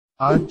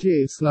আর যে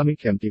Islamic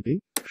MTV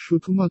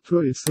শুধুমাত্র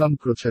ইসলাম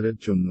প্রচারের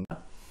জন্য।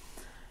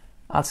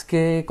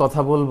 আজকে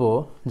কথা বলবো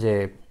যে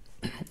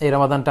এই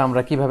রমাদানটা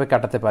আমরা কিভাবে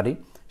কাটাতে পারি।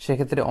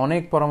 সেক্ষেত্রে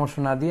অনেক পরামর্শ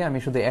না দিয়ে আমি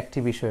শুধু একটি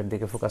বিষয়ের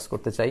দিকে ফোকাস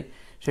করতে চাই।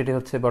 সেটি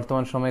হচ্ছে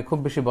বর্তমান সময়ে খুব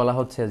বেশি বলা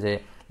হচ্ছে যে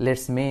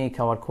let's make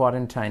our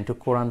quarantine two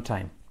Quran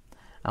time.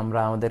 আমরা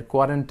আমাদের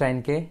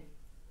কোয়ারেন্টাইনকে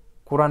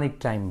কোরআনিক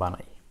টাইম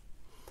বানাই।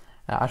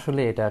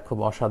 আসলে এটা খুব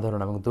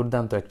অসাধারণ এবং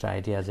দুর্দান্ত একটা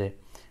আইডিয়া যে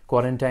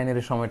কোয়ারেন্টাইনের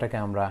সময়টাকে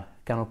আমরা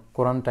কেন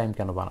কোরআন টাইম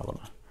কেন বানাবো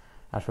না।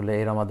 আসলে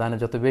এই রমাদানে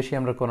যত বেশি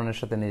আমরা কোরআনের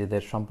সাথে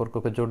নিজেদের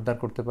সম্পর্ককে জোরদার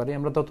করতে পারি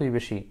আমরা ততই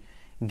বেশি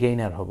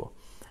গেইনার হব।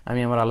 আমি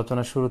আমার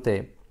আলোচনার শুরুতে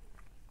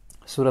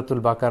সূরাতুল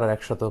বাকারার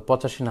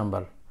 185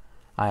 নম্বর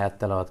আয়াত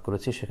তেলাওয়াত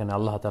করেছি। সেখানে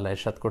আল্লাহ তাআলা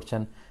ইরশাদ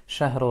করছেন,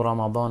 শাহরু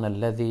রমাদান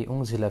আল্লাযী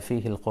উনজিলা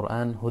ফীহিল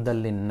কুরআন হুদাল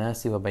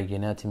লিন-নাসি ওয়া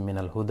বায়িনাতিন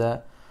মিনাল হুদা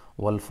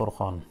ওয়াল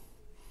ফুরকান।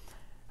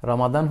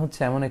 রমাদান হচ্ছে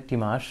এমন একটি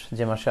মাস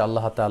যে মাসে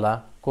আল্লাহ তাআলা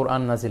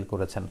কোরআন নাজিল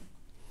করেছেন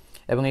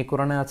এবং এই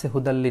কোরআনে আছে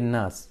হুদাল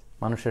লিন-নাস,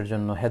 মানুষের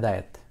জন্য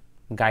হেদায়েত,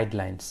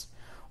 গাইডলাইন্স,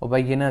 ও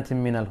বায়িনাতিন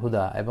মিনাল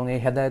হুদা, এবং এই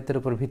হেদায়েতের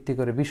উপর ভিত্তি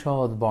করে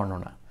বিশদ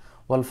বর্ণনা,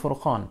 ওয়াল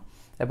ফুরকান,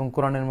 এবং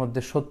কোরআনের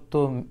মধ্যে সত্য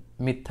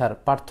মিথ্যার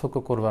পার্থক্য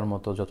করবার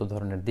মতো যত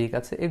ধরনের দিক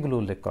আছে এগুলো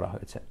উল্লেখ করা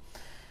হয়েছে।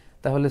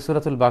 তাহলে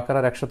সূরাতুল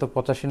বাকারার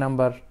 185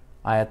 নম্বর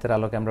আয়াতের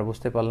আলোকে আমরা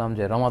বুঝতে পারলাম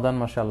যে রমাদান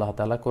মাসে আল্লাহ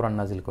তাআলা কোরআন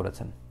নাজিল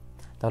করেছেন।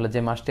 তাহলে যে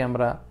মাসটি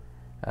আমরা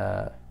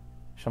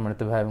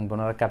সম্মানিত ভাই এবং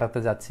বোনেরা কাটাতে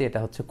যাচ্ছি এটা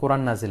হচ্ছে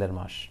কোরআন নাজিলের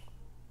মাস,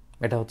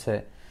 এটা হচ্ছে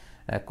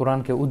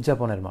কোরআনকে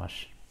উদযাপনের মাস।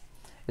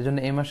 এজন্য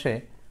এই মাসে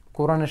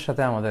কোরআনের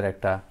সাথে আমাদের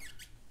একটা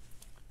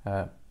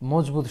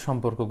মজবুত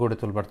সম্পর্ক গড়ে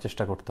তোলবার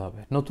চেষ্টা করতে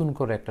হবে, নতুন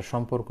করে একটা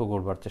সম্পর্ক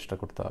গড়বার চেষ্টা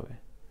করতে হবে,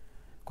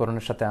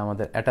 কোরআনের সাথে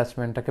আমাদের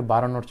অ্যাটাচমেন্টটাকে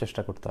বাড়ানোর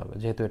চেষ্টা করতে হবে,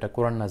 যেহেতু এটা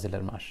কোরআন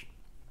নাজিলের মাস।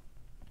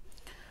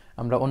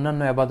 আমরা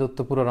অন্যান্য ইবাদত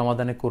তো পুরো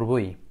রমাদানে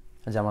করবই,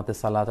 জামাতে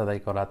সালাত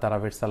আদায় করা,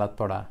 তারাবির সালাত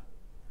পড়া,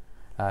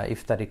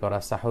 ইফতারি করা,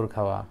 সাহুর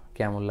খাওয়া,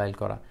 কিয়ামুল লাইল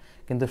করা,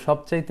 কিন্তু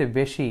সবচাইতে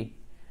বেশি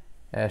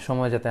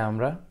সময় যাতে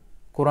আমরা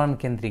কোরআন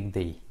কেন্দ্রিক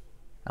দেই,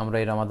 আমরা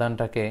এই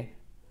রমাদানটাকে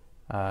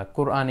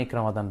কোরআনিক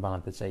রমাদান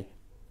বানাতে চাই।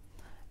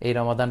 এই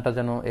রমাদানটা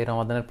যেন, এই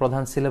রমাদানের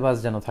প্রধান সিলেবাস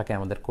যেন থাকে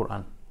আমাদের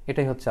কোরআন।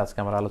 এটাই হচ্ছে আজকে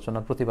আমার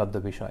আলোচনার প্রতিপাদ্য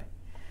বিষয়,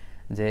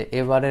 যে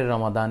এবারের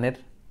রমাদানের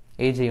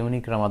এই যে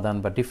ইউনিক রমাদান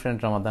বা ডিফারেন্ট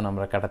রমাদান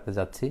আমরা কাটাতে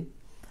যাচ্ছি,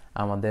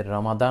 আমাদের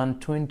রমাদান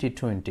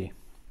 2020,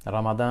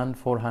 রমাদান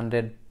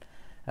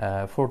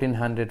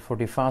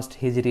 1441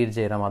 হিজরির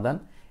যে রমাদান,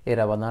 এই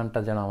রমাদানটা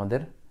যেন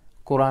আমাদের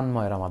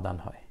কোরআনময় রমাদান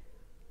হয়।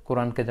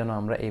 কোরআনকে যেন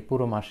আমরা এই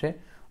পুরো মাসে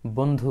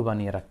বন্ধু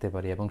বানিয়ে রাখতে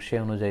পারি এবং সে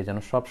অনুযায়ী যেন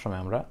সবসময়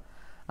আমরা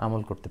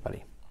আমল করতে পারি।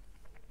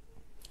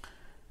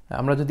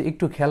 আমরা যদি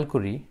একটু খেয়াল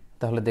করি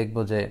তাহলে দেখব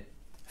যে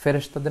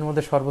ফেরেশতাদের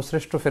মধ্যে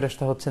সর্বশ্রেষ্ঠ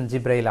ফেরেশতা হচ্ছেন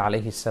জিবরাইল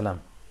আলাইহিস সালাম।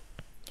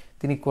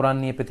 তিনি কোরআন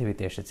নিয়ে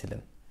পৃথিবীতে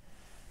এসেছিলেন।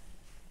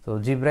 তো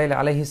জিবরাইল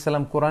আলাইহিস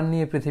সালাম কোরআন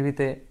নিয়ে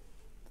পৃথিবীতে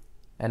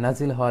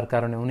নাজিল হওয়ার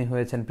কারণে উনি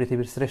হয়েছেন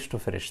পৃথিবীর শ্রেষ্ঠ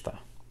ফেরেশতা।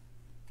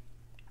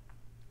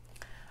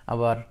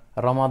 আবার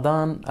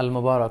রমাদান আল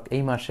মুবারক,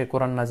 এই মাসে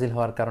কোরআন নাজিল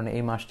হওয়ার কারণে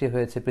এই মাসটি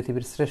হয়েছে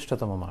পৃথিবীর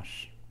শ্রেষ্ঠতম মাস।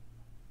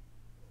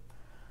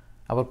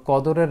 আবার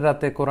কদরের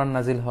রাতে কোরআন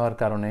নাজিল হওয়ার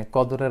কারণে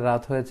কদরের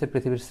রাত হয়েছে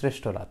পৃথিবীর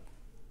শ্রেষ্ঠ রাত।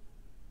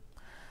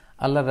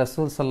 আল্লাহ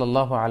রাসূল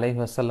সাল্লাল্লাহু আলাইহি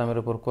ওয়াসাল্লামের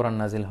উপর কোরআন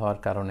নাজিল হওয়ার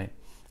কারণে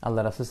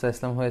আল্লাহ রাসূল সাল্লাল্লাহু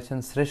আলাইহি ওয়াসাল্লাম হয়েছেন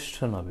শ্রেষ্ঠ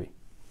নবী।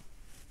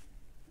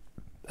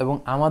 এবং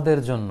আমাদের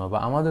জন্য বা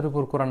আমাদের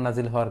উপর কোরআন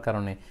নাজিল হওয়ার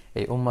কারণে,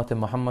 এই উম্মতে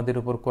মুহাম্মাদের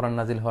উপর কোরআন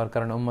নাজিল হওয়ার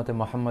কারণে উম্মতে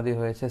মুহাম্মাদি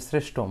হয়েছে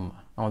শ্রেষ্ঠ উম্মাহ।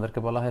 আমাদেরকে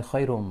বলা হয়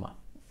খায়রু উম্মাহ।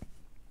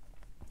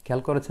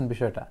 খেয়াল করেছেন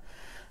বিষয়টা,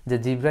 যে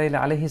জিবরাইল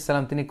আলাইহিস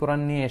সালাম তিনি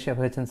কোরআন নিয়ে এসে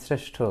হয়েছেন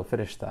শ্রেষ্ঠ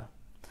ফেরেশতা।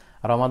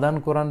 রমাদান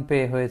কোরআন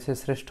পেয়ে হয়েছে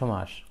শ্রেষ্ঠ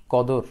মাস।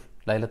 কদর,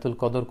 লাইলাতুল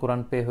কদর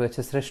কোরআন পেয়ে হয়েছে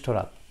শ্রেষ্ঠ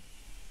রাত।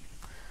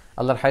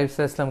 আল্লাহর হাবিব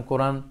সাল্লাল্লাহু আলাইহি ওয়াসাল্লাম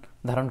কোরআন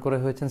ধারণ করে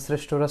হয়েছেন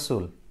শ্রেষ্ঠ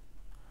রাসূল।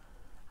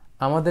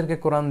 আমাদেরকে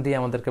কোরআন দিয়ে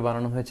আমাদেরকে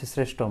বানানো হয়েছে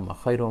শ্রেষ্ঠ উম্মাহ,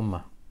 খায়রু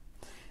উম্মাহ।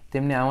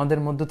 তেমনি আমাদের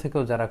মধ্য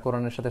থেকেও যারা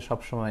কোরআনের সাথে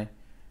সবসময়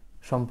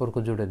সম্পর্ক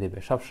জুড়ে দিবে,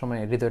 সবসময়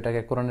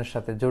হৃদয়টাকে কোরআনের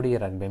সাথে জড়িয়ে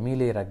রাখবে,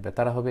 মিলিয়ে রাখবে,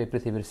 তারা হবে এই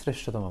পৃথিবীর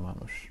শ্রেষ্ঠতম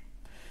মানুষ।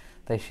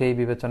 তাই সেই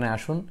বিবেচনায়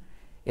আসুন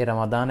এ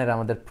রমাদানের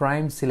আমাদের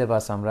প্রাইম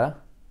সিলেবাস আমরা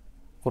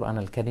কোরআন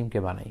আল কারীমকে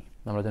বানাই।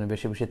 আমরা যেন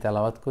বেশি বেশি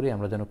তেলাওয়াত করি,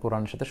 আমরা যেন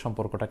কোরআনের সাথে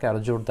সম্পর্কটাকে আরো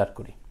জোরদার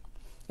করি।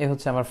 এই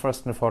হচ্ছে আমার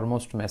first and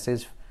foremost message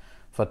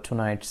for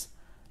টুনাইটস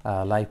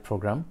live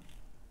programme.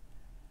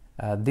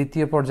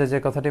 দ্বিতীয় পর্যায়ে যে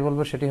কথাটি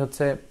বলবো সেটি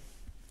হচ্ছে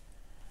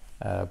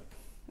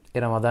এ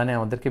রমাদানে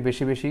আমাদেরকে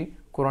বেশি বেশি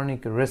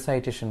কোরআনিক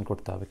রেসাইটেশন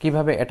করতে হবে।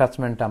 কিভাবে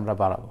অ্যাটাচমেন্টটা আমরা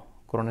বাড়াবো,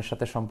 কোরআনের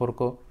সাথে সম্পর্ক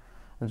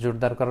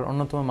জোরদার করার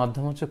অন্যতম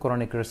মাধ্যম হচ্ছে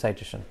কোরআনিক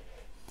রেসাইটেশন।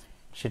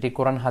 সেটি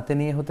কোরআন হাতে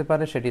নিয়ে হতে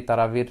পারে, সেটি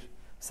তারাবির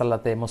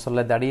সালাতে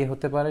মুসল্লায় দাঁড়িয়ে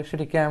হতে পারে,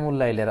 সেটি কিয়ামুল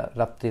লাইলে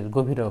রাত্রির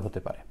গভীরেও হতে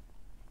পারে।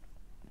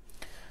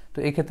 তো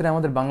এই ক্ষেত্রে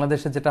আমাদের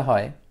বাংলাদেশে যেটা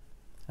হয়,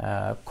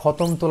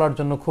 খতম তোলার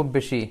জন্য খুব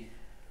বেশি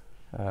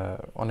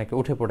অনেকে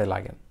উঠে পড়ে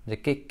লাগেন যে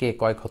কে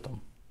কয় খতম,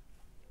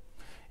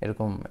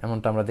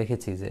 এমনটা আমরা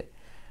দেখেছি যে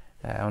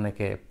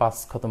অনেকে 5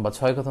 খতম বা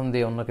 6 খতম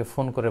দিয়ে অন্যকে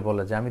ফোন করে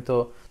বলে যে আমি তো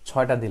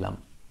 6টা দিলাম,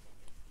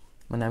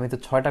 মানে আমি তো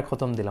 6টা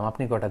খতম দিলাম,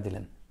 আপনি কয়টা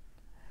দিলেন?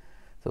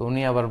 তো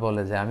উনি আবার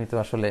বলে যে আমি তো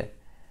আসলে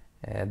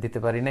দিতে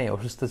পারি নাই,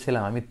 অসুস্থ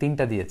ছিলাম, আমি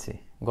 3টা দিয়েছি,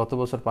 গত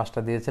বছর 5টা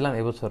দিয়েছিলাম,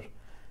 এবছর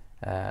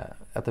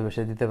এত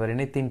বেশি দিতে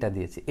পারিনি, 3টা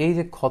দিয়েছি। এই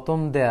যে খতম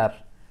দেওয়ার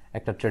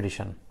একটা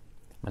ট্রেডিশন,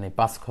 মানে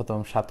 5 খতম,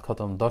 7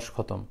 খতম, 10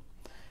 খতম,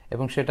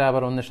 এবং সেটা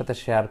আবার অন্যের সাথে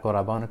শেয়ার করা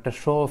বা অনেকটা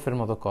শো অফের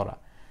মতো করা,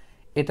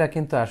 এটা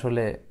কিন্তু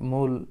আসলে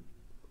মূল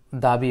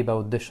দাবি বা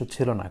উদ্দেশ্য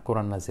ছিল না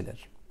কোরআন নাজিলের।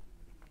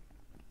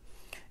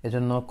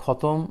 এজন্য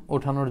খতম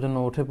ওঠানোর জন্য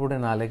উঠে পড়ে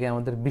না লেগে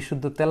আমাদের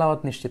বিশুদ্ধ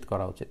তেলাওয়াত নিশ্চিত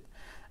করা উচিত।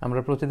 আমরা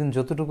প্রতিদিন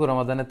যতটুকু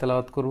রমাদানে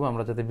তেলাওয়াত করব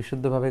আমরা যাতে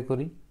বিশুদ্ধভাবে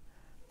করি,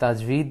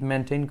 তাজভিদ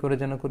মেনটেন করে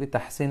যেন করি,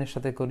 তাহসিনের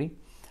সাথে করি,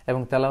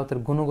 এবং তেলাওয়াতের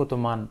গুণগত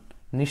মান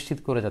নিশ্চিত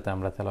করে যাতে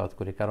আমরা তেলাওয়াত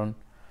করি। কারণ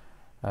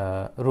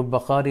রুব্বা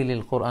কারি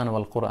লিল কোরআন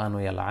ওয়াল কোরআন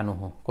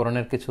ইয়ালআনুহু,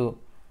 কোরআনের কিছু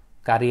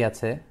কারি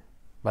আছে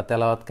বা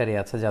তেলাওয়াতকারী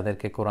আছে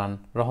যাদেরকে কোরআন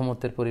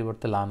রহমতের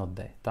পরিবর্তে লানত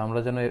দেয়। তো আমরা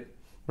যেন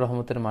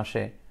রহমতের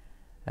মাসে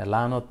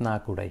লানত না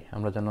কুড়াই,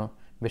 আমরা যেন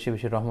বেশি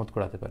বেশি রহমত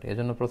কুড়াতে পারি।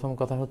 এজন্য প্রথম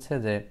কথা হচ্ছে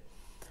যে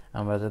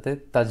আমরা যাতে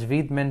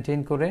তাজভিদ মেনটেন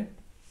করে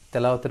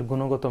তেলাওয়াতের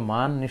গুণগত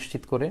মান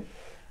নিশ্চিত করে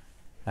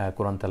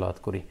কোরআন তেলাওয়াত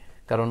করি।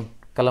 কারণ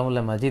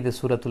কালামুল্লাহ মাজিদে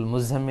সূরাতুল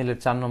মুজাম্মিলের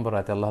 4 নম্বর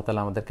আয়াতে আল্লাহ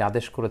তাআলা আমাদেরকে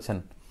আদেশ করেছেন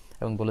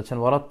এবং বলেছেন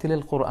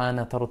ওয়ারাত্তিলিল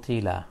কুরআনা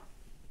তারতিলা।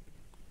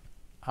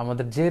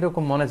 আমাদের যে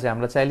রকম মনে চায়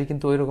আমরা চাইলে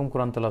কিন্তু ওই রকম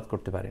কোরআন তেলাওয়াত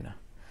করতে পারি না,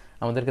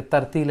 আমাদেরকে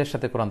তারতিলের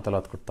সাথে কোরআন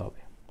তেলাওয়াত করতে হবে।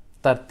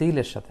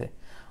 তারতিলের সাথে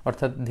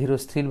অর্থাৎ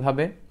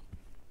ধীরস্থিরভাবে,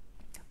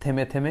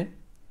 থেমে থেমে,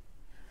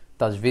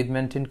 তাজভিদ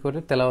মেনটেন করে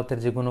তেলাওয়াতের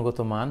যে গুণগত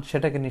মান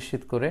সেটাকে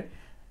নিশ্চিত করে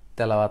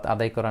তেলাওয়াত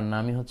আদায় করার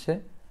নামই হচ্ছে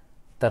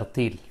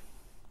তারতিল।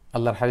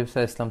 আল্লাহর হাবিব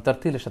সাল্লাল্লাহু আলাইহি ওয়াসাল্লাম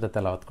তারতিলের সাথে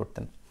তেলাওয়াত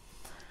করতেন।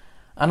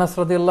 আনাস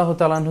রাদিয়াল্লাহু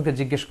তাআলা আনহুকে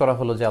জিজ্ঞেস করা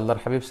হলো যে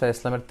আল্লাহর হাবিব সাল্লাল্লাহু আলাইহি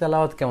ওয়াসাল্লামের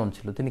তেলাওয়াত কেমন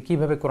ছিল, তিনি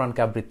কিভাবে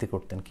কোরআনকে আবৃত্তি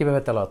করতেন, কিভাবে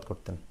তেলাওয়াত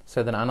করতেন।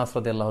 সাইয়েদনা আনাস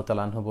রাদিয়াল্লাহু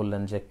তাআলা আনহু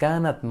বললেন যে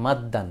কানাত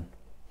মাদ্দান,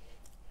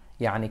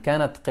 ইয়ানি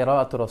কানাত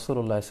কিরাআতু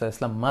রাসূলুল্লাহ সাল্লাল্লাহু আলাইহি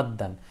ওয়াসাল্লাম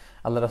মাদ্দান।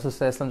 আল্লাহ রাসূল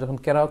সাল্লাল্লাহু আলাইহি ওয়াসাল্লাম যখন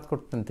কিরাআত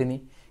করতেন, তিনি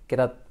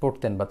কিরাত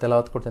পড়তেন বা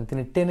তেলাওয়াত করতেন,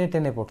 তিনি টেনে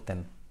টেনে পড়তেন,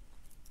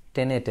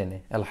 টেনে টেনে।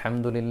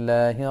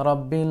 আলহামদুলিল্লাহি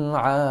রাব্বিল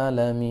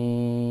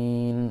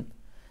আলামিন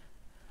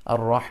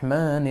আর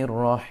রহমানির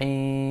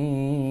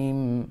রহিম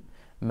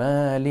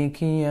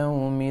মালিকি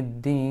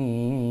ইয়াউমিদ্দিন,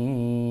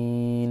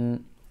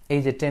 এই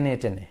যে টেনে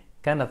টেনে,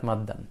 কানাত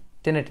মাদ্দান,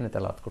 টেনে টেনে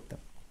তেলাওয়াত করতেন,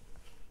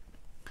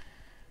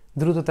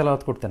 দ্রুত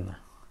তেলাওয়াত করতেন না।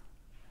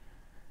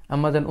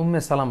 আম্মাজান উম্মে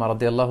সালামা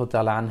রাদিয়াল্লাহু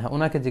তাআলা আনহা,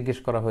 ওনাকে জিজ্ঞেস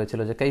করা হয়েছিল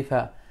যে কাইফা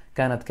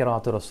কানাত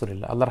কিরাআতু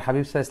রাসূলিল্লাহ, আল্লাহর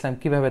হাবিব সাল্লাল্লাহু আলাইহি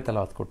ওয়াসাল্লাম কিভাবে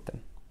তেলাওয়াত করতেন।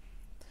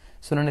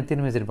 সুনানে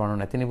তিরমিজির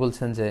বর্ণনায় তিনি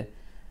বলছেন যে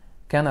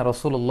কানা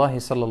রাসূলুল্লাহ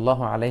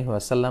সাল্লাল্লাহু আলাইহি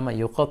ওয়াসাল্লাম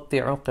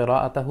ইউকাত্তিউ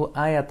কিরাআতাহু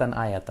আয়াতান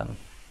আয়াতান,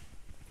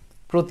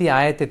 প্রতি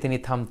আয়াতে তিনি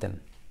থামতেন,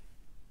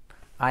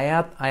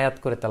 আয়াত আয়াত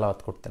করে তেলাওয়াত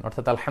করতেন।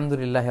 অর্থাৎ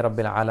আলহামদুলিল্লাহি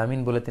রাব্বিল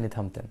আলামিন বলে তিনি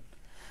থামতেন,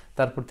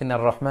 তারপর তিনি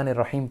আর রহমানির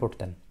রহিম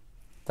পড়তেন,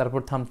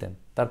 তারপর থামতেন,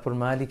 তারপর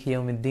মালিকি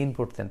ইয়াউমিদ্দিন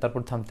পড়তেন,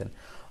 তারপর থামতেন।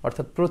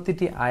 অর্থাৎ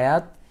প্রতিটি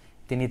আয়াত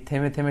তিনি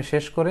থেমে থেমে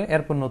শেষ করে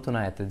এরপর নতুন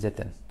আয়াতে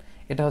যেতেন।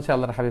 এটা হচ্ছে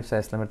আল্লাহর হাবিব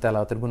সাল্লাল্লাহু আলাইহি ওয়াসাল্লামের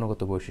তেলাওয়াতের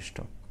গুণগত বৈশিষ্ট্য।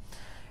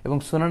 এবং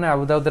সুনানে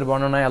আবু দাউদের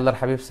বর্ণনায় আল্লাহর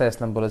হাবিব সাল্লাল্লাহু আলাইহি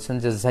ওয়াসাল্লাম বলেছেন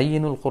যে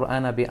জাইয়িনুল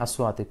কুরআনা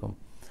বিআসওয়াতিকুম,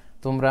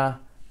 তোমরা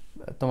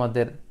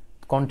তোমাদের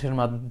কণ্ঠের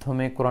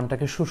মাধ্যমে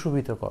কোরআনটাকে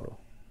সুশোভিত করো,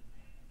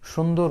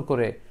 সুন্দর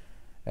করে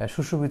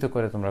সুশোভিত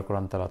করে তোমরা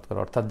কোরআন তেলাওয়াত করো।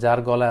 অর্থাৎ যার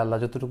গলায় আল্লাহ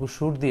যতটুকু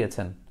সুর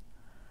দিয়েছেন,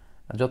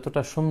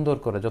 যতটা সুন্দর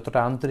করে, যতটা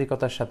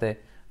আন্তরিকতার সাথে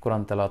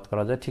কোরআন তেলাওয়াত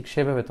করা যায়, ঠিক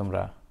সেভাবে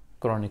তোমরা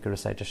কোরআনিক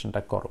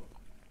রিসাইটেশনটা করো।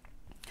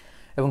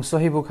 এবং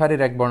সহিহ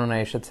বুখারীর এক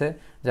বর্ণনায় এসেছে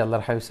যে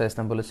আল্লাহর হাবিব সাল্লাল্লাহু আলাইহি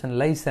ওয়াসাল্লাম বলেছেন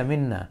লাইসা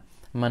মিন্না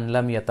মান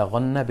লাম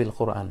ইয়াতাগান্না বিল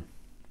কোরআন,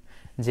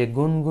 যে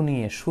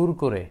গুনগুনিয়ে সুর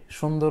করে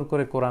সুন্দর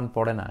করে কোরআন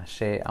পড়ে না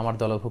সে আমার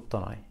দলভুক্ত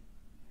নয়।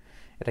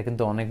 এটা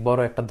কিন্তু অনেক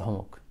বড় একটা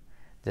ধমক,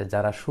 যে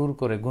যারা সুর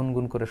করে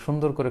গুনগুন করে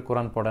সুন্দর করে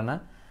কোরআন পড়ে না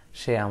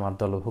সে আমার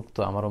দলভুক্ত,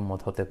 আমার উম্মত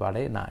হতে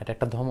পারে না। এটা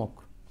একটা ধমক।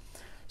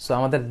 সো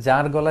আমাদের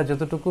যার গলায়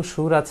যতটুকু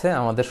সুর আছে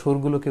আমাদের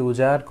সুরগুলোকে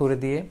উজাড় করে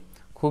দিয়ে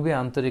খুবই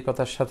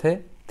আন্তরিকতার সাথে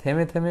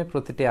থেমে থেমে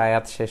প্রতিটি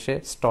আয়াত শেষে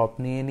স্টপ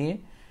নিয়ে নিয়ে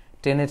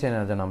টেনে টেনে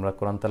যেন আমরা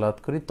কোরআন তেলাওয়াত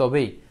করি,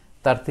 তবেই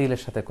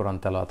তারতিলের সাথে কোরআন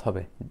তেলাওয়াত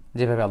হবে,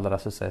 যেভাবে আল্লাহ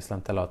রাসূল সাল্লাল্লাহু আলাইহি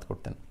ওয়াসাল্লাম তেলাওয়াত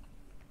করতেন।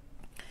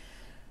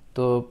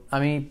 তো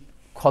আমি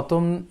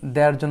খতম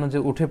দেওয়ার জন্য যে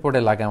উঠে পড়ে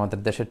লাগে আমাদের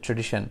দেশের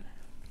ট্রেডিশন,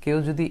 কেউ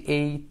যদি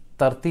এই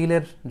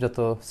তারতিলের যত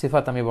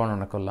সিফাত আমি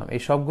বর্ণনা করলাম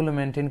এই সবগুলো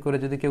মেনটেন করে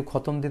যদি কেউ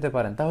খতম দিতে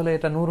পারেন তাহলে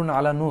এটা নূরুন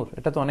আলা নূর,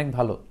 এটা তো অনেক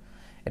ভালো,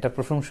 এটা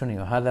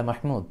প্রশংসনীয়, হাদা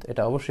মাহমুদ,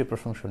 এটা অবশ্যই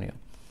প্রশংসনীয়।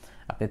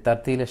 আপনি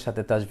তারতিলের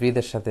সাথে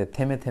তাজবিদের সাথে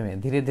থেমে থেমে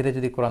ধীরে ধীরে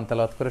যদি কোরআন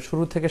তেলাওয়াত করে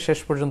শুরু থেকে শেষ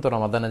পর্যন্ত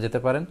রমাদানে যেতে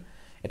পারেন,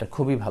 এটা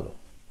খুবই ভালো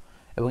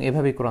এবং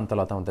এভাবেই কোরআন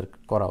তেলাওয়াত আমাদের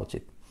করা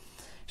উচিত।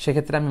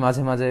 সেক্ষেত্রে আমি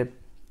মাঝে মাঝে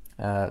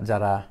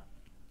যারা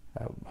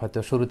হয়তো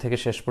শুরু থেকে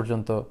শেষ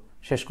পর্যন্ত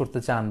শেষ করতে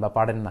চান বা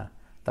পারেন না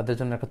তাদের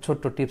জন্য একটা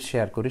ছোট্ট টিপস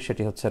শেয়ার করি।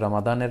 সেটি হচ্ছে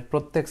রমাদানের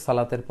প্রত্যেক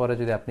সালাতের পরে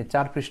যদি আপনি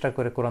 4 পৃষ্ঠা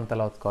করে কোরআন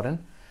তেলাওয়াত করেন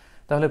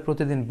তাহলে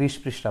প্রতিদিন 20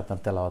 পৃষ্ঠা আপনার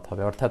তেলাওয়াত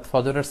হবে। অর্থাৎ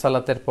ফজরের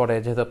সালাতের পরে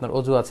যেহেতু আপনার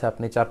ওযু আছে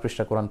আপনি 4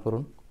 পৃষ্ঠা কোরআন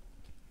পড়ুন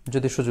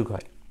যদি সুযোগ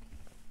হয়,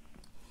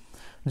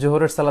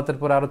 জোহরের সালাতের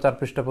পরে আরো 4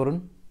 পৃষ্ঠা পড়ুন,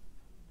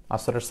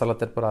 আসরের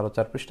সালাতের পর আরো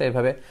 4 পৃষ্ঠা,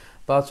 এভাবে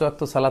 5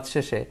 ওয়াক্ত সালাত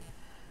শেষে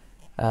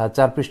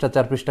 4 পৃষ্ঠা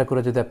 4 পৃষ্ঠা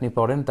করে যদি আপনি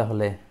পড়েন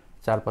তাহলে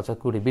 4 5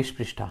 20 20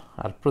 পৃষ্ঠা,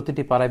 আর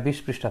প্রতিটি পাড়ায় 20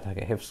 পৃষ্ঠা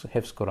থাকে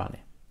হেফজ কোরআনে,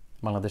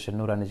 বাংলাদেশের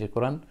নুরানি যে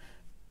কোরআন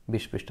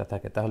 20 পৃষ্ঠা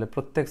থাকে, তাহলে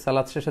প্রত্যেক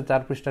সালাত শেষে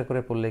 4 পৃষ্ঠা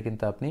করে পড়লে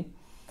কিন্তু আপনি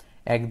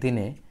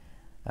একদিনে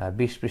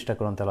 20 পৃষ্ঠা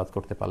কোরআন তেলাওয়াত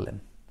করতে পারলেন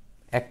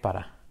এক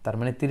পারা, তার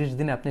মানে 30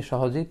 দিনে আপনি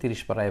সহজেই 30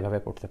 পারা এভাবে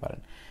পড়তে পারেন।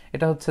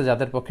 এটা হচ্ছে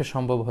যাদের পক্ষে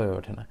সম্ভব হয়ে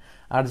ওঠে না।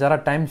 আর যারা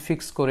টাইম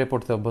ফিক্স করে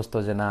পড়তে অভ্যস্ত,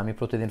 যে না আমি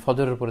প্রতিদিন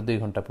ফজরের পরে 2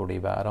 ঘন্টা পড়ি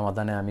বা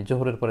রমাদানে আমি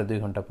জোহরের পরে 2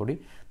 ঘন্টা পড়ি,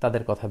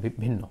 তাদের কথা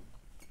ভিন্ন।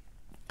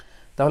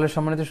 তাহলে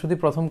সম্মানিত শুধু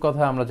প্রথম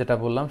কথা আমরা যেটা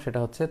বললাম সেটা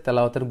হচ্ছে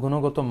তেলাওয়াতের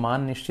গুণগত মান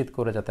নিশ্চিত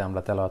করে যাতে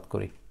আমরা তেলাওয়াত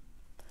করি।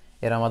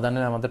 এর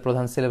রমাদানের আমাদের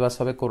প্রধান সিলেবাস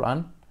হবে কোরআন,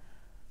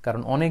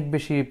 কারণ অনেক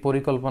বেশি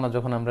পরিকল্পনা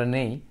যখন আমরা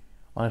নেই,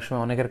 অনেক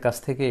সময় অনেকের কাছ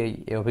থেকে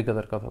এই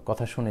অভিজ্ঞতার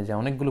কথা শুনি যে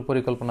অনেকগুলো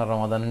পরিকল্পনা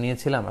রমাদানে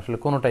নিয়েছিলাম, আসলে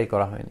কোনোটাই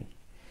করা হয়নি।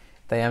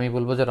 তাই আমি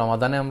বলবো যে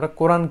রমাদানে আমরা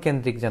কোরআন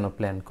কেন্দ্রিক যেন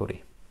প্ল্যান করি।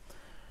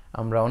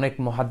 আমরা অনেক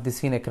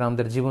মুহাদ্দিসিন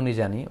একরামদের জীবনী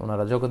জানি,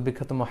 ওনারা জগৎ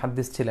বিখ্যাত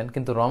মুহাদ্দিস ছিলেন,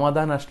 কিন্তু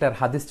রমাদান আসলে আর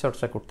হাদিস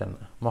চর্চা করতেন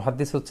না।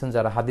 মুহাদ্দিস হচ্ছেন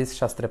যারা হাদিস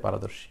শাস্ত্রে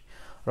পারদর্শী।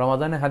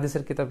 রমাদানে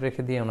হাদিসের কিতাব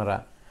রেখে দিয়ে ওনারা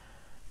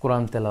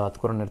কোরআন তেলাওয়াত,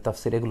 কোরআনের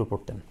তাফসির এগুলো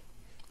পড়তেন।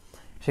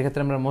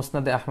 সেক্ষেত্রে আমরা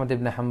মুসনাদে আহমদ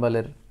ইবনে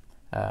হাম্বলের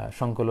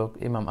সংকলক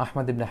ইমাম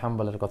আহমদ ইবনে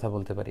হাম্বলের কথা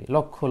বলতে পারি।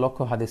 লক্ষ লক্ষ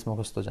হাদিস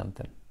মুখস্থ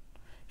জানতেন,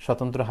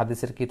 স্বতন্ত্র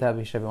হাদিসের কিতাব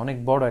হিসেবে অনেক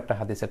বড় একটা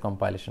হাদিসের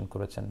কম্পাইলেশন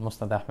করেছেন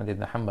মুসনাদে আহমদ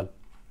ইবনে হাম্বল।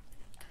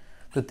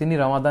 তো তিনি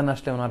রমাদান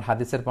আসলে ওনার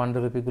হাদিসের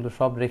পাণ্ডুলিপিগুলো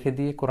সব রেখে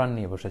দিয়ে কোরআন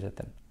নিয়ে বসে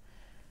যেতেন।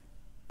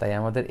 তাই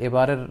আমাদের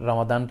এবারের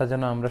রমাদানটা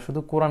যেন আমরা শুধু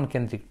কোরআন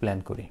কেন্দ্রিক প্ল্যান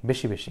করি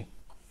বেশি বেশি।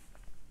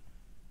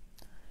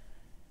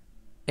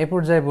 এ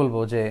পর্যায়ে বলবো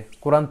যে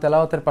কোরআন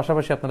তেলাওয়াতের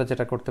পাশাপাশি আপনারা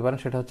যেটা করতে পারেন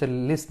সেটা হচ্ছে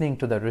listening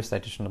to the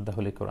recitation of the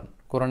Holi কোরআন।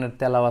 কোরআনের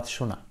তেলাওয়াত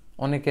শোনা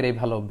অনেকের এই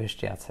ভালো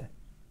অভ্যেসটি আছে।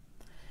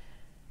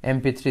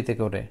 MP3-তে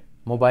করে,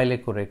 মোবাইলে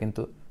করে,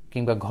 কিন্তু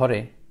কিংবা ঘরে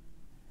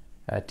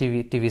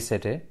টিভি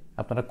সেটে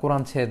আপনারা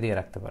কোরআন ছেড়ে দিয়ে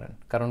রাখতে পারেন।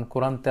 কারণ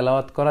কোরআন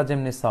তেলাওয়াত করা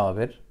যেমনি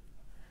সওয়াবের,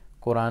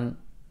 কোরআন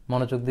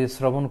মনোযোগ দিয়ে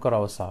শ্রবণ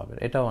করাও সওয়াবের,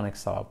 এটাও অনেক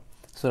সওয়াব।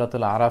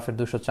 সূরাতুল আরাফের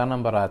 204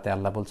 নম্বর আয়াতে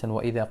আল্লাহ বলছেন,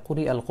 ওয়া ইযা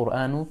কুরিআল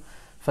কুরআনু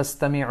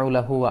ফাসতামিউ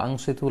লাহু ওয়া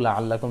আনসিতু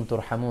লাআল্লাকুম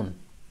তুরহামুন।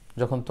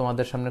 যখন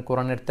তোমাদের সামনে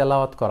কোরআনের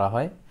তেলাওয়াত করা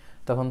হয়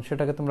তখন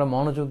সেটাকে তোমরা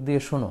মনোযোগ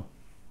দিয়ে শোনো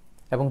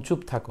এবং চুপ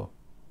থাকো,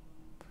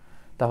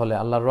 তাহলে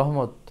আল্লাহর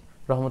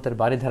রহমতের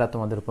বাড়িধারা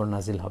তোমাদের উপর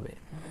নাজিল হবে।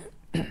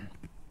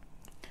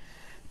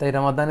 তাই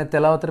রমাদানে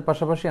তেলাওয়াতের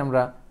পাশাপাশি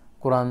আমরা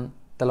কোরআন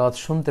তেলাওয়াত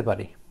শুনতে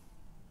পারি।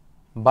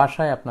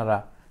 বাসায় আপনারা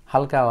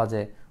হালকা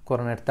আওয়াজে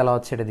কোরআনের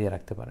তেলাওয়াত ছেড়ে দিয়ে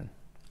রাখতে পারেন।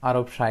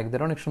 আরব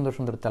শায়েখদের অনেক সুন্দর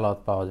সুন্দর তেলাওয়াত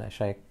পাওয়া যায়।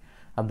 শায়েখ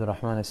আব্দুর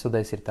রহমানের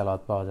সুদাইসির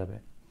তেলাওয়াত পাওয়া যাবে।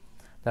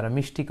 যারা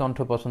মিষ্টি কণ্ঠ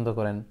পছন্দ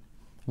করেন,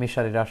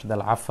 মিশারি রাশিদ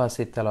আল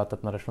আফাসির তেলাওয়াত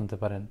আপনারা শুনতে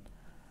পারেন।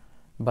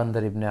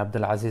 বান্দার ইবনে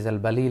আব্দুল আজিজ আল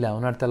বালিলা,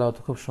 ওনার তেলাওয়াত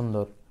খুব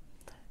সুন্দর।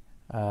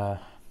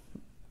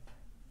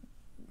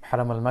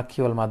 হারাম আল মাক্কি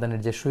ওয়াল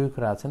মাদানির যে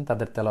শয়ুখরা আছেন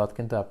তাদের তেলাওয়াত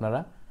কিন্তু আপনারা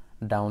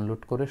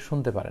ডাউনলোড করে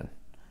শুনতে পারেন।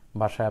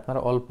 বাসায় আপনারা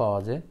অল্প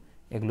আওয়াজে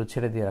এগুলো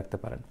ছেড়ে দিয়ে রাখতে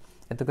পারেন।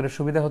 এতে করে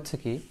সুবিধা হচ্ছে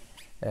কি,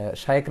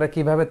 শায়েকরা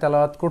কিভাবে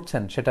তেলাওয়াত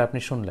করছেন সেটা আপনি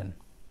শুনলেন।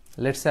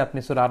 লেটসে আপনি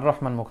সূরা আর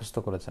রহমান মুখস্থ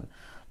করেছেন,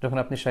 যখন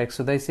আপনি শায়েখ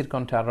সুদাইসির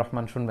কণ্ঠে আর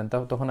রহমান শুনবেন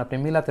তখন আপনি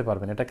মিলাতে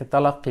পারবেন। এটাকে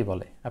তালাক্কি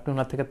বলে। আপনি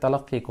ওনার থেকে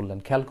তালাক্কি করলেন,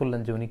 খেয়াল করলেন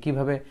যে উনি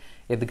কিভাবে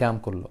ইদগাম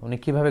করলো, উনি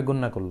কিভাবে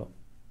গুন্না করলো,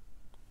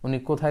 উনি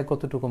কোথায়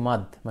কতটুকু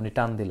মাদ মানে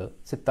টান দিল,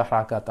 সিত্তা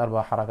হারাকাত আর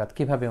বা হারাকাত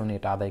কিভাবে উনি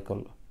এটা আদায়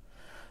করলো।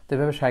 তো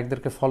এভাবে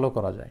শায়েকদেরকে ফলো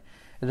করা যায়।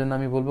 এজন্য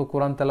আমি বলবো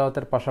কোরআন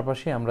তেলাওয়াতের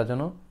পাশাপাশি আমরা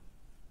যেন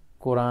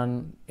কোরআন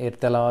এর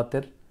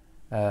তেলাওয়াতের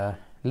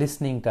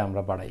লিসনিংটা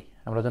আমরা বাড়াই।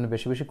 আমরা যেন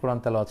বেশি বেশি কোরআন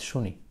তেলাওয়াত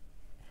শুনি,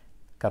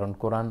 কারণ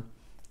কোরআন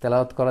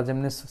তেলাওয়াত করা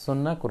যেমনি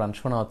সুন্নাহ, কোরআন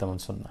শোনাও তেমন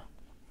সুন্নাহ।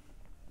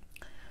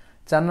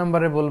 4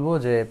 নম্বরে বলবো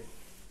যে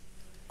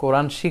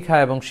কোরআন শিখা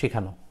এবং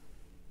শিখানো,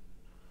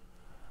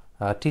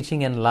 teaching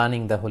and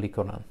learning the Holi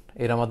কোরআন।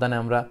 এই রমাদানে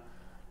আমরা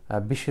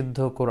বিশুদ্ধ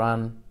কোরআন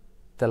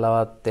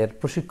তেলাওয়াতের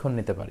প্রশিক্ষণ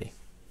নিতে পারি।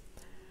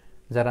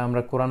 যারা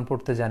আমরা কোরআন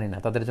পড়তে জানি না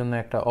তাদের জন্য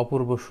একটা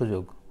অপূর্ব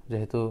সুযোগ,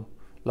 যেহেতু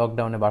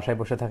লকডাউনে বাসায়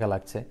বসে থাকা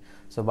লাগছে,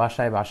 সো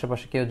বাসায় বা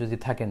আশেপাশে কেউ যদি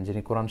থাকেন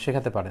যিনি কোরআন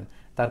শেখাতে পারেন,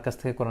 তার কাছ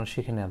থেকে কোরআন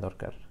শিখে নেওয়া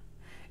দরকার।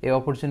 এই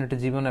অপরচুনিটি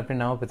জীবনে আপনি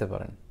নাও পেতে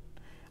পারেন।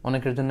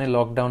 অনেকের জন্য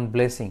লকডাউন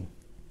ব্লেসিং,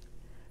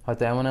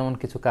 হয়তো এমন এমন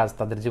কিছু কাজ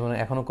তাদের জীবনে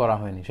এখনও করা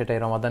হয়নি, সেটাই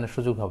রমাদানের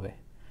সুযোগ হবে।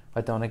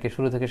 হয়তো অনেকে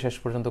শুরু থেকে শেষ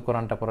পর্যন্ত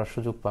কোরআনটা পড়ার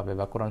সুযোগ পাবে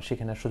বা কোরআন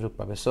শিখে নেওয়ার সুযোগ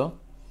পাবে। সো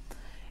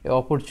এই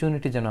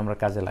অপরচুনিটি যেন আমরা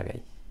কাজে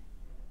লাগাই।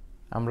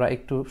 আমরা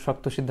একটু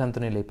শক্ত সিদ্ধান্ত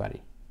নিলেই পারি।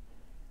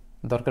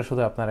 দরকার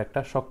শুধু আপনার একটা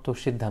শক্ত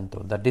সিদ্ধান্ত।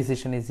 The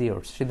decision is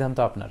yours. সিদ্ধান্ত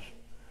আপনার।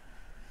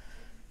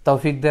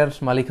 তৌফিক দেওয়ার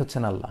মালিক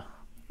হচ্ছেন আল্লাহ।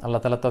 আল্লাহ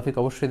তাআলা তৌফিক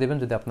অবশ্যই দেবেন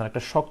যদি আপনার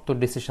একটা শক্ত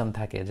ডিসিশন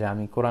থাকে যে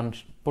আমি কোরআন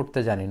পড়তে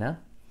জানি না,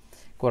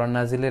 কোরআন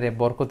নাজিলের এই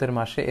বরকতের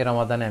মাসে এ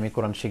রমাদানে আমি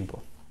কোরআন শিখব।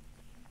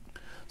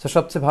 তো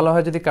সবচেয়ে ভালো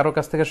হয় যদি কারো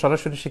কাছ থেকে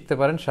সরাসরি শিখতে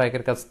পারেন।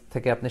 শায়েকের কাছ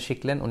থেকে আপনি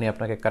শিখলেন, উনি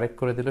আপনাকে কারেক্ট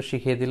করে দিল,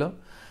 শিখিয়ে দিল।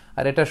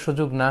 আর এটার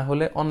সুযোগ না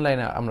হলে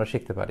অনলাইনে আমরা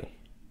শিখতে পারি।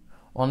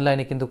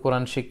 অনলাইনে কিন্তু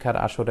কোরআন শিক্ষার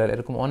আসরের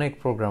এরকম অনেক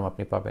প্রোগ্রাম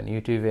আপনি পাবেন।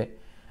 ইউটিউবে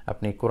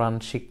আপনি কোরআন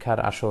শিক্ষার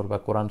আসর বা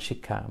কোরআন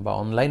শিক্ষা বা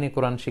অনলাইনে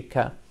কোরআন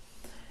শিক্ষা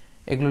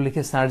এগুলো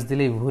লিখে সার্চ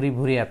দিলেই ভুরি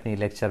ভুরি আপনি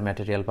লেকচার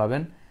ম্যাটেরিয়াল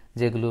পাবেন,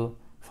 যেগুলো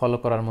ফলো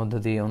করার মধ্য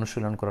দিয়ে,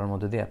 অনুশীলন করার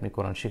মধ্য দিয়ে আপনি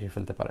কোরআন শিখে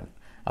ফেলতে পারেন।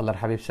 আল্লাহর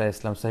হাবিব সাল্লাল্লাহু আলাইহি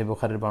ওয়াসাল্লাম সহিহ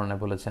বুখারীর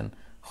বর্ণনায় বলেছেন,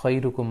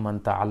 খায়রুকুম মান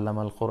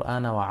তাআল্লামাল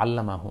কুরআনা ওয়া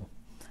আল্লামাহু।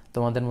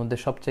 তোমাদের মধ্যে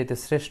সবচাইতে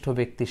শ্রেষ্ঠ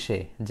ব্যক্তি সে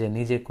যে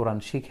নিজে কোরআন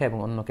শিখে এবং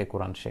অন্যকে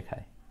কোরআন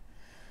শেখায়।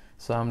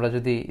 সো আমরা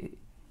যদি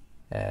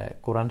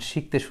কোরআন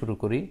শিখতে শুরু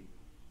করি,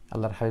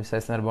 আল্লাহর হাবিব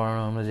সাল্লাল্লাহু আলাইহি ওয়াসাল্লামের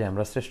বর্ণনা অনুযায়ী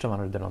আমরা শ্রেষ্ঠ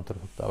মানুষদের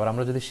অন্তর্ভুক্ত। আবার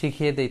আমরা যদি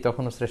শিখিয়ে দেই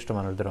তখনও শ্রেষ্ঠ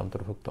মানুষদের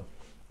অন্তর্ভুক্ত।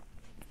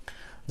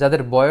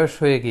 যাদের বয়স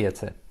হয়ে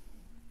গিয়েছে,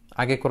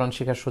 আগে কোরআন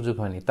শেখার সুযোগ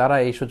হয়নি, তারা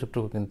এই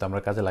সুযোগটুকু কিন্তু আমরা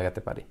কাজে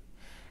লাগাতে পারি।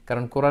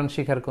 কারণ কোরআন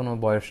শেখার কোনো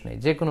বয়স নেই,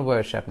 যে কোনো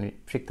বয়সে আপনি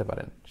শিখতে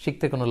পারেন,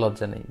 শিখতে কোনো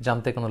লজ্জা নেই,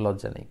 জানতে কোনো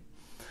লজ্জা নেই।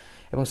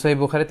 এবং সহিহ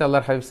বুখারীতে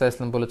আল্লাহর হাবিব সাল্লাল্লাহু আলাইহি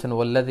ওয়াসাল্লাম বলেছেন,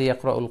 ওয়াল্লাযী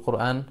ইয়াকরাউল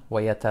কুরআন ওয়া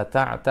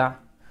ইয়াতাতাআতা,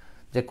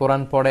 যে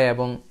কোরআন পড়ে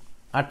এবং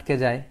আটকে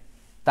যায়।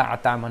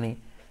 তাআতা মানে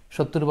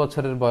 70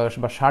 বছরের বয়স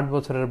বা 60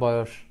 বছরের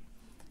বয়স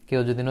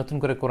কেউ যদি নতুন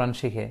করে কোরআন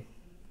শিখে,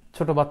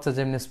 ছোট বাচ্চা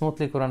যেমনি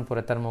স্মুথলি কোরআন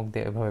পড়ে তার মুখ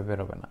দিয়ে এভাবে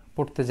বেরোবে না,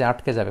 পড়তে যে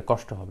আটকে যাবে,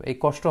 কষ্ট হবে। এই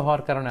কষ্ট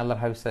হওয়ার কারণে আল্লাহর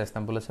হাবিব সাল্লাল্লাহু আলাইহি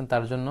ওয়াসাল্লাম বলেছেন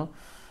তার জন্য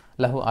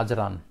লাহু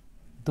আজরান,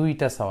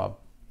 দুইটা সওয়াব,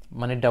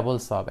 মানে ডাবল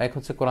সওয়াব। এক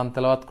হচ্ছে কোরআন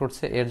তেলাওয়াত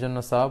করছে এর জন্য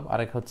সওয়াব,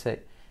 আরেক হচ্ছে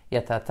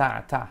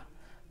ইয়াতাতাআতা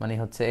মানে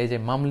হচ্ছে এই যে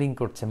মামলিং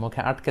করছে,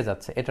 মুখে আটকে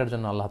যাচ্ছে, এটার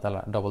জন্য আল্লাহ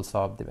তাআলা ডাবল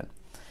সওয়াব দিবেন।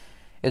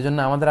 এজন্য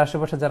আমাদের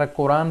আশেপাশে যারা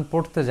কোরআন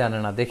পড়তে জানে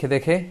না, দেখে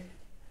দেখে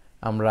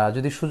আমরা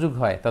যদি সুযোগ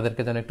হয়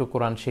তাদেরকে যেন একটু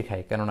কোরআন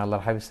শেখাই। কেননা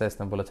আল্লাহর হাবিব সাল্লাল্লাহু আলাইহি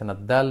ওয়াসাল্লাম বলেছেন,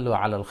 আদ-দাল্লু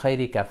আলাল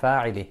খাইরি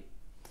কাফাইলি,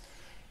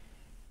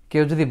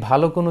 কেউ যদি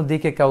ভালো কোনো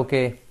দিকে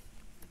কাউকে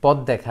পথ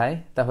দেখায়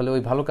তাহলে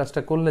ওই ভালো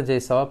কাজটা করলে যে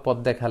সওয়াব, পথ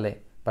দেখালে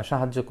বা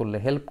সাহায্য করলে,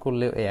 হেল্প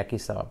করলে এই একই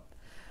সওয়াব।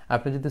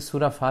 আপনি যদি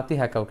সূরা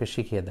ফাতিহা কাউকে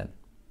শিখিয়ে দেন,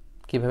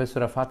 কিভাবে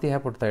সূরা ফাতিহা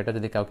পড়তে হয় এটা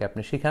যদি কাউকে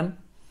আপনি শিখান,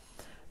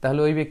 তাহলে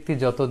ওই ব্যক্তি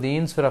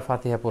যতদিন সূরা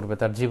ফাতিহা পড়বে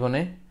তার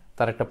জীবনে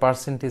তার একটা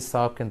পার্সেন্টেজ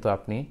সওয়াব কিন্তু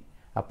আপনি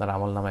আপনার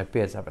আমলনামায়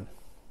পেয়ে যাবেন।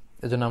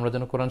 এজন্য আমরা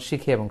যেন কোরআন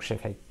শিখি এবং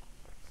শেখাই।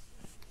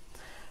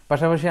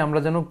 পাশাপাশি আমরা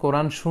যেন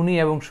কোরআন শুনি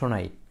এবং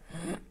শোনাই,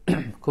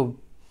 খুব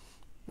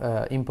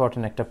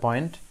ইম্পর্টেন্ট একটা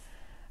পয়েন্ট।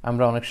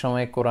 আমরা অনেক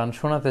সময় কোরআন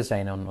শোনাতে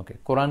চাই না অন্যকে।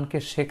 কোরআনকে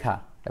শেখা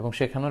এবং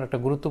শেখানোর একটা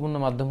গুরুত্বপূর্ণ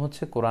মাধ্যম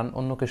হচ্ছে কোরআন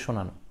অন্যকে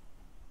শোনানো।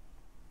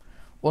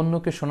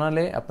 অন্যকে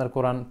শোনালে আপনার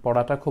কোরআন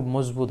পড়াটা খুব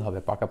মজবুত হবে,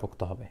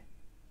 পাকাপোক্ত হবে।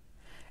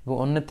 এবং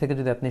অন্যের থেকে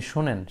যদি আপনি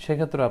শোনেন,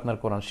 সেক্ষেত্রে আপনার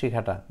কোরআন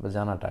শেখাটা বা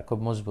জানাটা খুব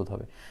মজবুত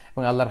হবে।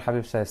 এবং আল্লাহর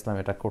হাবিব সাল্লাল্লাহু আলাইহি ওয়াসাল্লাম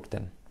এটা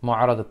করতেন।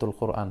 মুআরাদাতুল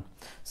কোরআন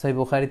সহিহ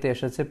বুখারীতে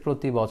এসেছে,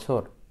 প্রতি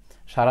বছর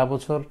সারা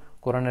বছর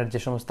কোরআনের যে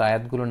সমস্ত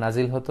আয়াতগুলো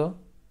নাজিল হতো,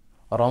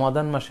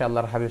 রমাদান মাসে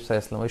আল্লাহর হাবিব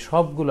সাল্লাল্লাহু আলাইহি ওয়াসাল্লাম ওই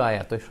সবগুলো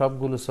আয়াত, ওই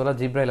সবগুলো সূরা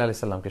জিবরাইল আলাইহিস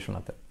সালামকে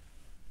শোনাতেন।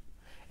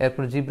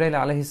 এরপর জিবরাইল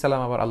আলাইহিস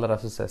সালাম আবার আল্লাহ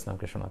রাসূল সাল্লাল্লাহু আলাইহি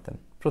ওয়াসাল্লামকে শোনাতেন।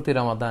 প্রতি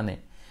রমাদানে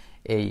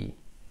এই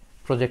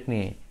প্রজেক্ট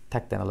নিয়ে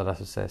থাকতেন আল্লাহ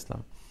রাসূল সাল্লাল্লাহু আলাইহি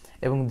ওয়াসাল্লাম।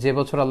 এবং যে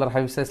বছর আল্লাহর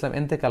হাবিব সাল্লাল্লাহু আলাইহি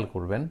ওয়াসাল্লাম ইন্তেকাল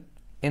করবেন,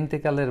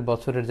 ইন্তেকালের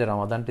বছরের যে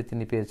রমাদানটি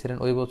তিনি পেয়েছিলেন,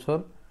 ওই বছর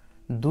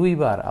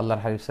দুইবার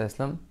আল্লাহর হাবিব সাল্লাল্লাহু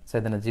আলাইহি ওয়াসাল্লাম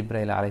সাইয়েদনা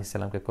জিবরাইল আলাইহিস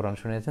সালামকে কোরআন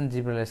শুনিয়েছেন।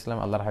 জিবরাইল আলাইহিস সালাম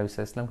আল্লাহর হাবিব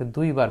সাল্লাল্লাহু আলাইহি ওয়াসাল্লামকে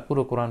দুইবার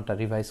পুরো কোরআনটা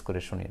রিভাইজ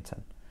করে শুনিয়েছেন।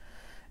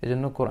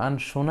 এজন্য কোরআন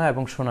শোনা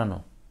এবং শোনানো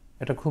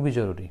এটা খুবই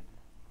জরুরি।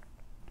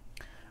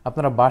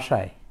 আপনারা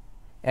বাসায়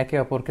একে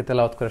অপরকে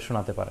তেলাওয়াত করে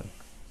শোনাতে পারেন।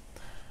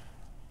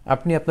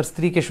 আপনি আপনার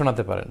স্ত্রীকে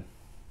শোনাতে পারেন,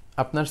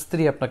 আপনার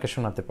স্ত্রী আপনাকে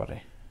শোনাতে পারে,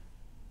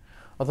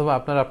 অথবা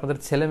আপনারা আপনাদের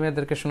ছেলে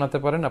মেয়েদেরকে শোনাতে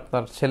পারেন,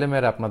 আপনার ছেলে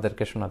মেয়েরা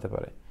আপনাদেরকে শোনাতে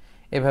পারে।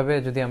 এভাবে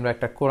যদি আমরা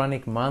একটা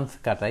কোরআনিক মান্থ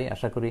কাটাই,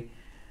 আশা করি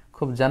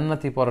খুব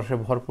জান্নাতি পরশে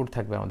ভরপুর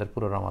থাকবে আমাদের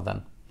পুরো রমাদান।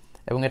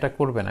 এবং এটা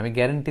করবেন, আমি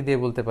গ্যারেন্টি দিয়ে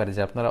বলতে পারি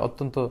যে আপনারা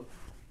অত্যন্ত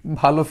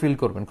ভালো ফিল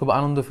করবেন, খুব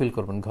আনন্দ ফিল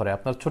করবেন ঘরে।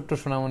 আপনার ছোট্ট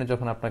সোনামণি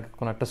যখন আপনাকে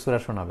কোনো একটা সূরা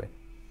শোনাবে,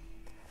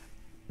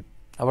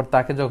 আবার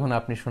তাকে যখন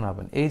আপনি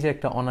শোনাবেন, এই যে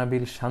একটা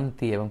অনাবিল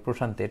শান্তি এবং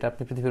প্রশান্তি, এটা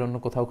আপনি পৃথিবীর অন্য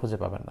কোথাও খুঁজে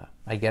পাবেন না,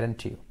 আই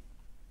গ্যারেন্টি ইউ।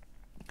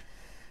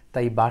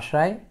 তাই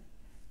বাসায়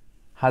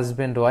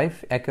হাজব্যান্ড ওয়াইফ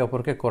একে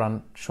অপরকে কোরআন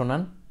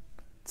শোনান,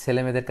 ছেলে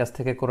মেয়েদের কাছ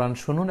থেকে কোরআন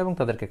শুনুন এবং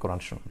তাদেরকে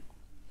কোরআন শুনুন।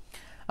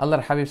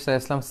 আল্লাহর হাবিব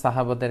সাল্লাল্লাহু আলাইহি ওয়াসাল্লাম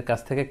সাহাবাদের কাছ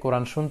থেকে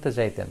কোরআন শুনতে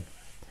চাইতেন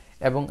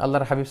এবং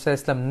আল্লাহর হাবিব সাল্লাল্লাহু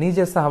আলাইহি ওয়াসাল্লাম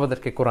নিজে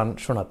সাহাবাদেরকে কোরআন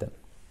শোনাতেন।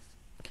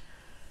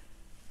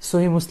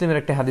 সহিহ মুসলিমের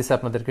একটা হাদিস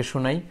আপনাদেরকে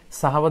শোনাই।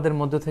 সাহাবাদের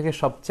মধ্য থেকে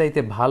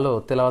সবচাইতে ভালো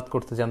তেলাওয়াত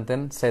করতে জানতেন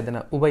সাইয়েদনা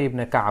উবাই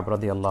ইবনে কাব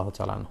রাদিয়াল্লাহু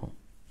তাআলা আনহু।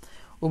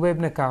 উবাই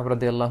ইবনে কাব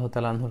রাদিয়াল্লাহু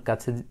তাআলা আনহুর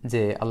কাছে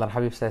যে আল্লাহর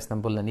হাবিব সাল্লাল্লাহু আলাইহি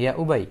ওয়াসাল্লাম বললেন, ইয়া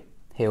উবাই,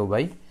 হে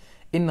উবাই,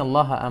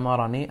 ইন্নাল্লাহা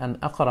আমারানি আন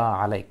আকরা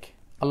আলাইক,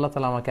 আল্লাহ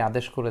তাআলা আমাকে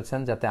আদেশ করেছেন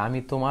যাতে আমি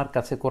তোমার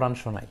কাছে কোরআন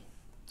শোনাই।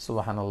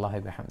 সুবহানাল্লাহি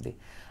ওয়া বিহামদি।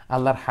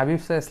 আল্লাহর হাবিব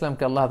সাল্লাল্লাহু আলাইহি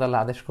ওয়াসাল্লামকে আল্লাহ তাআলা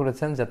আদেশ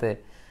করেছেন যাতে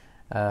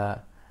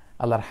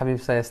আল্লাহর হাবিব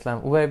সাল্লাল্লাহু আলাইহি ওয়াসাল্লাম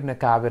উবাই ইবনে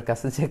কাবের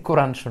কাছে যে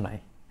কোরআন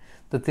শোনায়।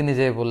 তো তিনি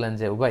যে বললেন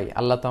যে উবাই,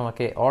 আল্লাহ তো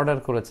আমাকে অর্ডার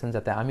করেছেন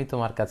যাতে আমি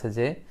তোমার কাছে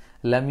যে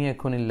লাম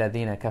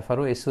ইয়াকুনিল্লাযীনা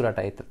কাফারু, এই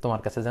সূরাটা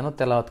তোমার কাছে যেন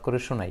তেলাওয়াত করে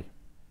শোনাই।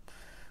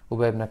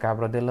 উবাই ইবনে কাব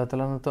রাদিয়াল্লাহু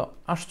তাআলা তো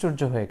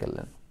আশ্চর্য হয়ে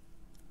গেলেন।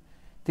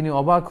 তিনি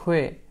অবাক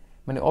হয়ে,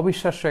 মানে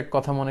অবিশ্বাস্য এক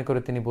কথা মনে করে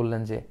তিনি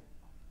বললেন যে,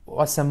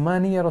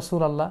 ওয়াসাম্মানি ইয়া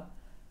রাসূলুল্লাহ,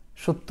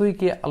 সত্যই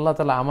কি আল্লাহ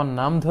তাআলা আমার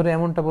নাম ধরে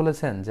এমনটা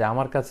বলেছেন যে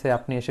আমার কাছে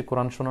আপনি এসে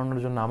কোরআন শোনানোর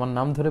জন্য আমার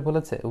নাম ধরে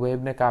বলেছে? উবাই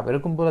ইবনে কাব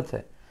এরকম বলেছে?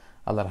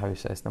 আল্লাহর হাবিব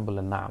সাল্লাল্লাহু আলাইহি ওয়াসাল্লাম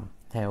বললেন, নাম,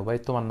 হ্যাঁ উবাই,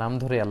 তোমার নাম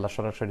ধরে আল্লাহ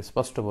সরাসরি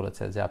স্পষ্ট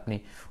বলেছে যে আপনি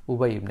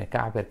উবাই ইবনে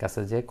কাবের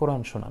কাছে যে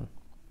কোরআন শোনান।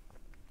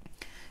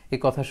 এই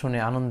কথা শুনে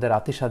আনন্দের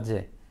আতিশয্যে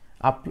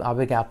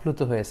আবেগে আপ্লুত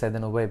হয়ে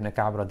সাইয়েদনা উবাই ইবনে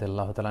কাব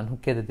রাদিয়াল্লাহু তাআলা আনহু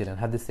কেঁদে দিলেন।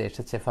 হাদিসে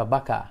এসেছে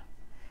ফাবাকা,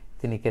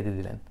 তিনি কেঁদে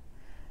দিলেন।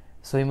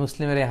 সহিহ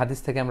মুসলিমের এই হাদিস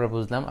থেকে আমরা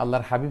বুঝলাম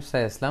আল্লাহর হাবিব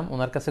সাল্লাল্লাহু আলাইহি ওয়াসাল্লাম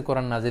ওনার কাছে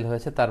কোরআন নাজিল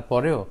হয়েছে,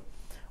 তারপরেও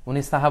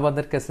উনি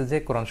সাহাবাদের কাছে যে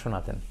কোরআন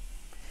শোনাতেন।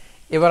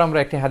 এবার আমরা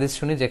একটি হাদিস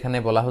শুনি যেখানে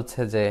বলা হচ্ছে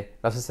যে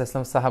রাসূল সাল্লাল্লাহু আলাইহি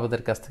ওয়াসাল্লাম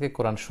সাহাবাদের কাছ থেকে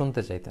কোরআন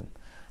শুনতে চাইতেন।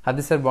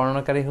 হাদিসের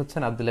বর্ণনাকারী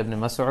হচ্ছেন আব্দুল্লাহ ইবনে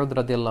মাসউদ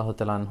রাদিয়াল্লাহু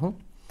তাআলা আনহু।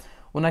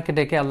 ওনাকে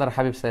ডেকে আল্লাহর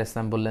হাবিব সাল্লাল্লাহু আলাইহি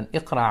ওয়াসাল্লাম বললেন,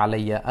 ইকরা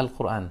আলাইয়া আল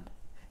কুরআন।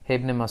 হে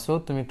ইবনে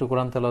মাসউদ, তুমি একটু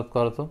কোরআন তেলাওয়াত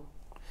করো তো।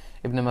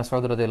 ইবনে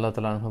মাসউদ রাদিয়াল্লাহু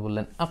তাআলা আনহু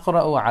বললেন,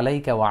 আকরাউ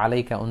আলাইকা ওয়া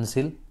আলাইকা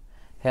উনজিল।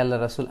 হে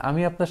আল্লাহর রাসূল,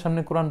 আমি আপনার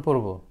সামনে কোরআন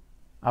পড়ব,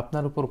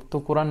 আপনার উপর তো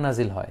কোরআন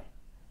নাজিল হয়,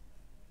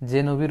 যে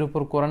নবীর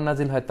উপর কোরআন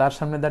নাজিল হয় তার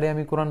সামনে দাঁড়িয়ে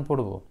আমি কোরআন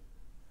পড়ব?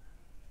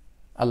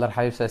 আল্লাহর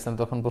হাবিব সাল্লাল্লাহু আলাইহি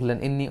ওয়াসাল্লাম তখন বললেন,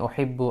 ইন্নী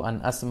উহিব্বু আন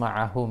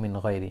আসমাআহু মিন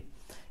গায়রি।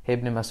 হে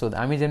ইবনে মাসউদ,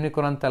 আমি যেমনি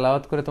কোরআন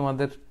তেলাওয়াত করে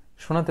তোমাদের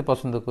শোনাতে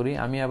পছন্দ করি,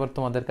 আমি আবার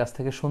তোমাদের কাছ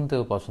থেকে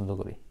শুনতেও পছন্দ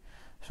করি।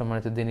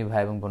 সম্মানিত দিনী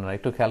ভাই এবং বোনেরা,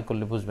 একটু খেয়াল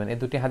করলে বুঝবেন, এই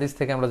দুটি হাদিস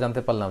থেকে আমরা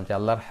জানতে পারলাম যে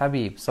আল্লাহর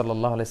হাবিব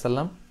সাল্লাল্লাহু আলাইহি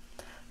সাল্লাম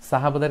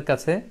সাহাবাদের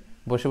কাছে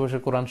বসে বসে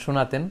কোরআন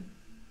শোনাতেন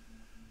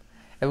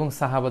এবং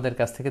সাহাবাদের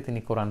কাছ থেকে তিনি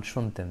কোরআন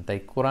শুনতেন। তাই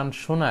কোরআন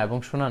শোনা এবং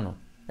শোনানো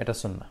এটা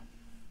সুন্নাহ।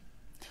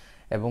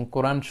 এবং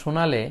কোরআন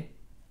শোনালে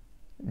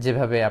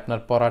যেভাবে আপনার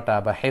পড়াটা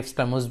বা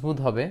হেফজটা মজবুত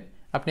হবে,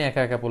 আপনি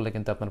একা একা পড়লে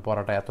কিন্তু আপনার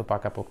পড়াটা এত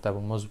পাকাপোক্ত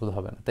এবং মজবুত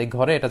হবে না। তাই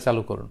ঘরে এটা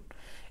চালু করুন।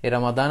 এই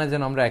রমাদানে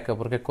যেন আমরা একে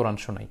অপরকে কোরআন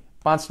শোনাই।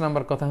 5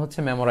 নম্বর কথা হচ্ছে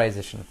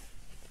মেমোরাইজেশন।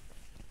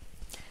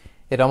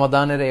 এই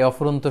রমাদানের এই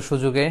অফুরন্ত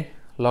সুযোগে,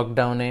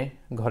 লকডাউনে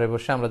ঘরে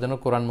বসে আমরা যেন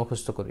কোরআন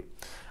মুখস্থ করি।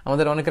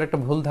 আমাদের অনেকের একটা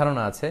ভুল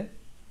ধারণা আছে,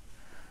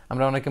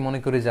 আমরা অনেকে মনে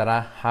করি যারা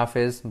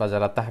হাফেজ বা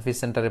যারা তাহফিজ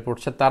সেন্টারে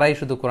পড়ছে তারাই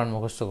শুধু কোরআন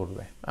মুখস্থ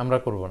করবে, আমরা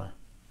করব না।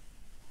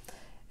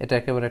 এটা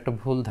একেবারে একটা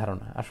ভুল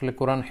ধারণা। আসলে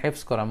কোরআন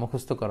হেফজ করা,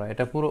 মুখস্থ করা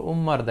এটা পুরো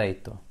উম্মার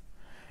দায়িত্ব।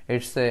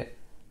 It's a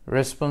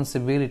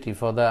responsibility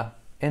for the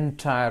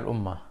entire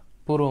উম্মাহ,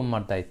 পুরো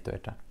উম্মার দায়িত্ব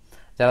এটা।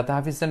 যারা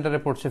তাহফিজ সেন্টারে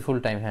পড়ছে ফুল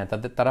টাইম, হ্যাঁ,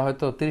 তারা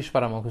হয়তো 30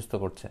 পারা মুখস্থ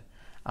করছে,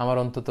 আমার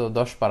অন্তত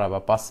 10 পারা বা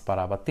 5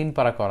 পারা বা 3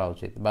 পারা করা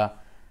উচিত, বা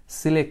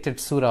সিলেক্টেড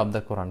সূরা অব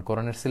দ্য কোরআন,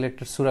 কোরআনের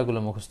সিলেক্টেড সূরাগুলো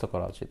মুখস্থ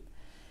করা উচিত।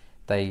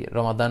 তাই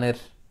রমাদানের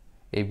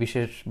এই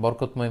বিশেষ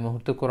বরকতময়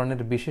মুহূর্তে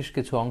কোরআনের বিশেষ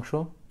কিছু অংশ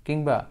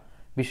কিংবা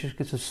বিশেষ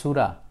কিছু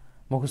সূরা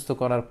মুখস্থ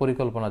করার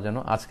পরিকল্পনা যেন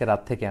আজকে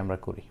রাত থেকে আমরা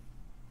করি।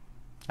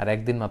 আর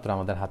একদিন মাত্র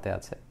আমাদের হাতে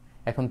আছে,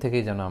 এখন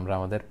থেকেই যেন আমরা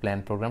আমাদের প্ল্যান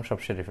প্রোগ্রাম সব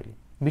সেরে ফেলি।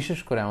 বিশেষ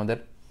করে আমাদের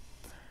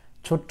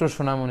ছোট্ট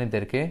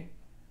সোনামণিদেরকে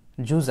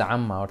জুজ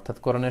আম্মা অর্থাৎ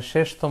কোরআনের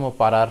শেষতম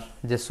পারার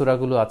যে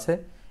সূরাগুলো আছে,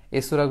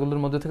 এই সূরাগুলোর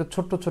মধ্যে থেকে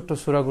ছোট্ট ছোট্ট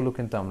সূরাগুলো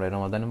কিন্তু আমরা এই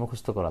রমাদানে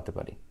মুখস্থ করাতে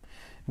পারি।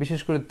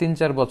 বিশেষ করে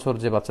 3-4 বছর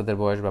যে বাচ্চাদের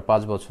বয়স বা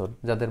 5 বছর,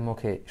 যাদের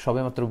মুখে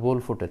সবেমাত্র বোল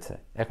ফুটেছে,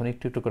 এখন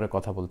একটু একটু করে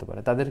কথা বলতে পারে,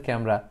 তাদেরকে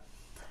আমরা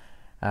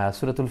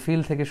সূরাতুল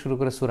ফিল থেকে শুরু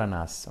করে সূরা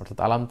নাস অর্থাৎ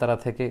আলাম তারা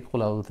থেকে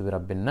কুল আউযু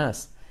বিরাব্বিন নাস,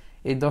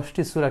 এই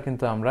 10টি সূরা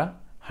কিন্তু আমরা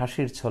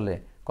হাসির ছলে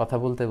কথা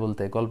বলতে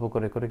বলতে গল্প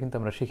করে করে কিন্তু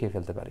আমরা শিখিয়ে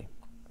ফেলতে পারি।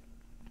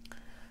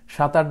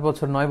 7-8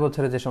 বছর 9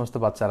 বছরে যে সমস্ত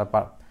বাচ্চারা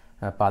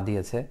পা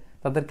দিয়েছে,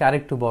 তাদেরকে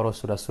আরেকটু বড়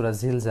সূরা, সূরা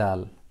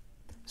জিলজাল,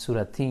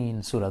 সূরা তিন,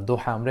 সূরা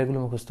দোহা, আমরা এগুলো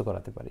মুখস্থ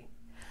করাতে পারি।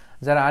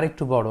 যারা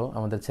আরেকটু বড়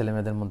আমাদের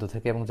ছেলেমেয়েদের মধ্যে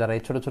থেকে এবং যারা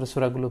এই ছোট ছোট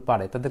সূরাগুলো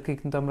পারে, তাদেরকে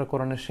কিন্তু আমরা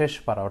কোরআনের শেষ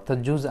পারা অর্থাৎ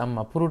জুজ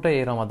আম্মা পুরোটাই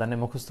এই রমাদানে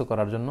মুখস্থ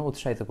করার জন্য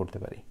উৎসাহিত করতে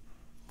পারি।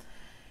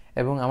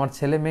 এবং আমার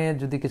ছেলে মেয়ে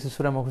যদি কিছু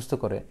সূরা মুখস্থ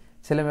করে,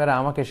 ছেলেমেয়েরা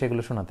আমাকে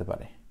সেগুলো শোনাতে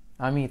পারে,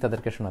 আমি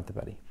তাদেরকে শোনাতে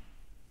পারি।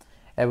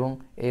 এবং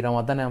এই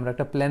রমাদানে আমরা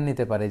একটা প্ল্যান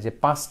নিতে পারি যে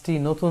 5টি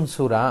নতুন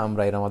সূরা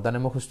আমরা এই রমাদানে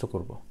মুখস্থ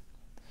করব।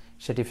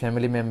 সেটি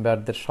ফ্যামিলি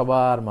মেম্বারদের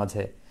সবার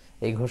মাঝে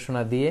এই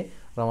ঘোষণা দিয়ে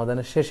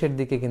রমাদানের শেষের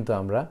দিকে কিন্তু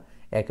আমরা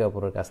একে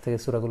অপরের কাছ থেকে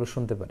সূরাগুলো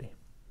শুনতে পারি।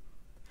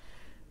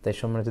 তাই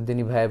সম্মানিত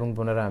দিনী ভাই এবং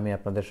বোনেরা, আমি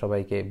আপনাদের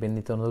সবাইকে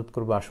বিনীত অনুরোধ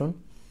করব, আসুন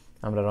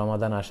আমরা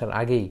রমাদান আসার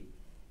আগেই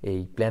এই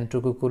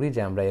প্ল্যানটুকু করি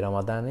যে আমরা এই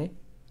রমাদানে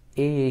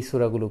এই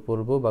সূরাগুলো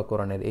পড়ব বা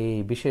কোরআনের এই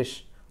বিশেষ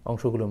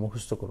অংশগুলো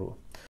মুখস্থ করব।